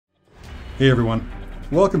Hey everyone,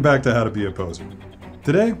 welcome back to How to Be a Poser.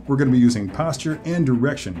 Today we're going to be using posture and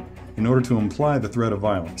direction in order to imply the threat of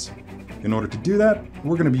violence. In order to do that,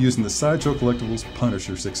 we're going to be using the Sideshow Collectibles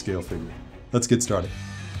Punisher 6 scale figure. Let's get started.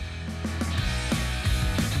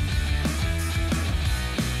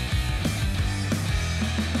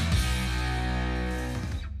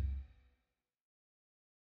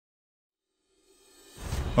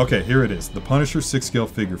 Okay, here it is, the Punisher 6 scale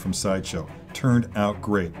figure from Sideshow. Turned out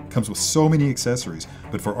great. Comes with so many accessories,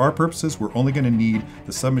 but for our purposes, we're only going to need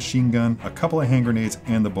the submachine gun, a couple of hand grenades,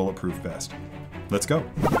 and the bulletproof vest. Let's go.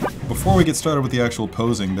 Before we get started with the actual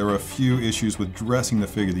posing, there are a few issues with dressing the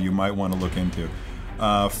figure that you might want to look into.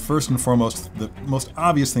 First and foremost, the most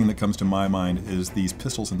obvious thing that comes to my mind is these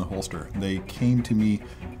pistols in the holster. They came to me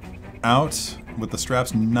out with the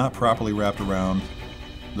straps not properly wrapped around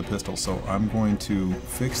the pistol, so I'm going to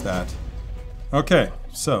fix that. Okay,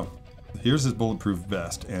 so here's his bulletproof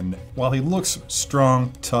vest, and while he looks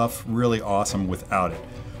strong, tough, really awesome without it,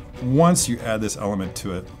 once you add this element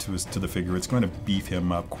to the figure, it's going to beef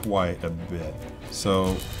him up quite a bit.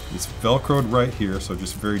 So it's velcroed right here, so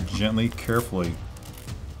just very gently, carefully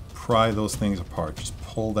pry those things apart. Just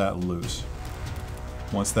pull that loose.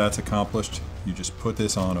 Once that's accomplished, you just put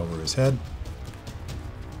this on over his head,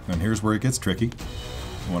 and here's where it gets tricky.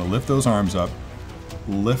 You want to lift those arms up,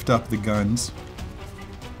 lift up the guns,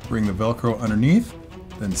 bring the Velcro underneath,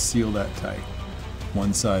 then seal that tight.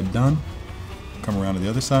 One side done, come around to the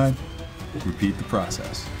other side, repeat the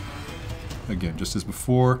process. Again, just as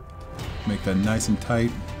before, make that nice and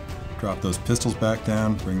tight, drop those pistols back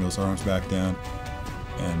down, bring those arms back down,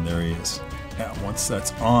 and there he is. Now, once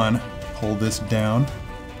that's on, pull this down,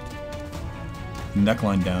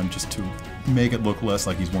 neckline down, just to make it look less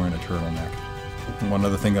like he's wearing a turtleneck. And one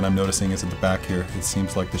other thing that I'm noticing is at the back here, it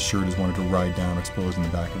seems like the shirt is wanting to ride down, exposing the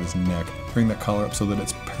back of his neck. Bring that collar up so that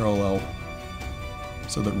it's parallel,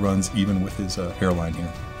 so that it runs even with his hairline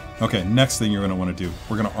here. Okay, next thing you're going to want to do,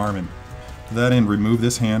 we're going to arm him. To that end, remove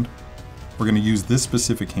this hand. We're going to use this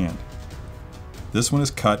specific hand. This one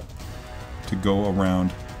is cut to go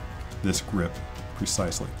around this grip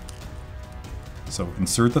precisely. So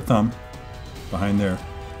insert the thumb behind there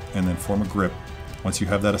and then form a grip. Once you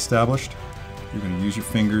have that established, you're going to use your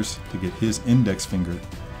fingers to get his index finger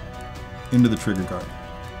into the trigger guard,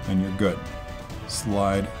 and you're good.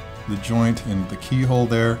 Slide the joint in the keyhole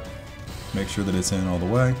there, make sure that it's in all the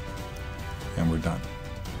way, and we're done.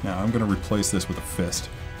 Now I'm going to replace this with a fist.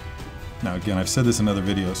 Now again, I've said this in other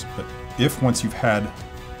videos, but if once you've had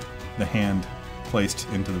the hand placed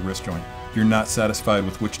into the wrist joint, you're not satisfied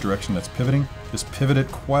with which direction that's pivoting, just pivot it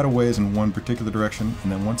quite a ways in one particular direction,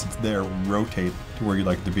 and then once it's there, rotate to where you'd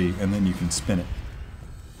like it to be, and then you can spin it.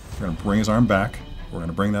 We're going to bring his arm back, we're going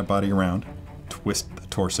to bring that body around, twist the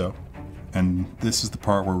torso, and this is the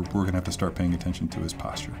part where we're going to have to start paying attention to his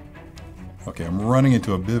posture. Okay, I'm running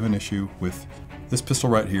into a bit of an issue with this pistol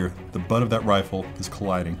right here. The butt of that rifle is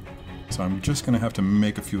colliding, so I'm just going to have to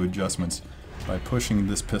make a few adjustments by pushing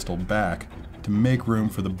this pistol back to make room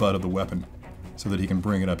for the butt of the weapon so that he can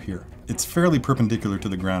bring it up here. It's fairly perpendicular to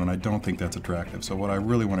the ground, and I don't think that's attractive, so what I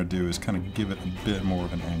really want to do is kind of give it a bit more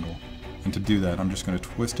of an angle. And to do that, I'm just going to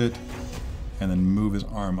twist it and then move his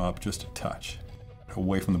arm up just a touch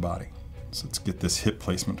away from the body. So let's get this hip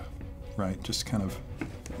placement right, just kind of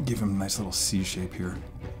give him a nice little C shape here,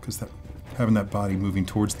 because having that body moving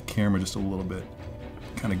towards the camera just a little bit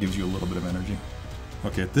kind of gives you a little bit of energy.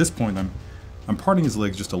 Okay, at this point I'm parting his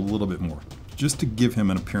legs just a little bit more, just to give him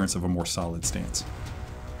an appearance of a more solid stance.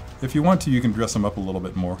 If you want to, you can dress him up a little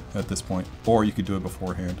bit more at this point, or you could do it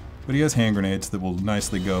beforehand. But he has hand grenades that will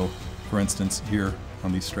nicely go, for instance, here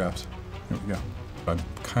on these straps. There we go. I'm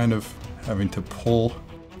kind of having to pull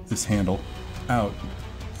this handle out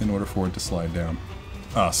in order for it to slide down.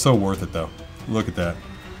 Ah, so worth it though. Look at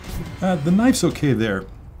that. The knife's okay there,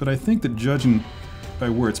 but I think that judging by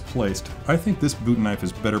where it's placed, I think this boot knife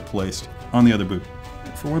is better placed on the other boot.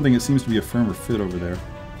 For one thing, it seems to be a firmer fit over there,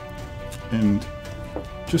 and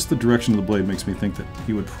just the direction of the blade makes me think that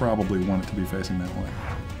he would probably want it to be facing that way.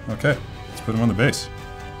 Okay, let's put him on the base.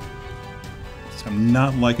 So I'm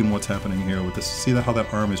not liking what's happening here with this. See how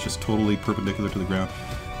that arm is just totally perpendicular to the ground?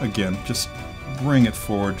 Again, just bring it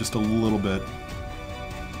forward just a little bit.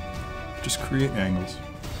 Just create angles.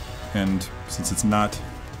 And since it's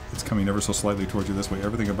coming ever so slightly towards you this way,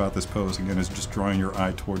 everything about this pose, again, is just drawing your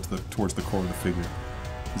eye towards the core of the figure.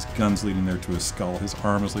 His gun's leading there to his skull, his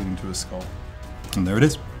arm is leading to his skull. And there it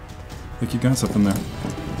is. I think you got something there.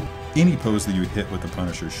 Any pose that you hit with the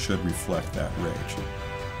Punisher should reflect that rage.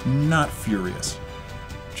 Not furious,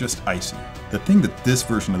 just icy. The thing that this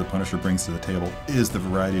version of the Punisher brings to the table is the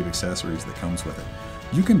variety of accessories that comes with it.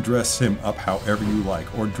 You can dress him up however you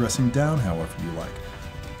like, or dress him down however you like.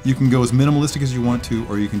 You can go as minimalistic as you want to,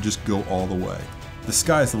 or you can just go all the way. The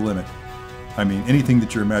sky's the limit. I mean, anything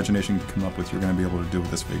that your imagination can come up with, you're going to be able to do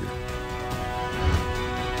with this figure.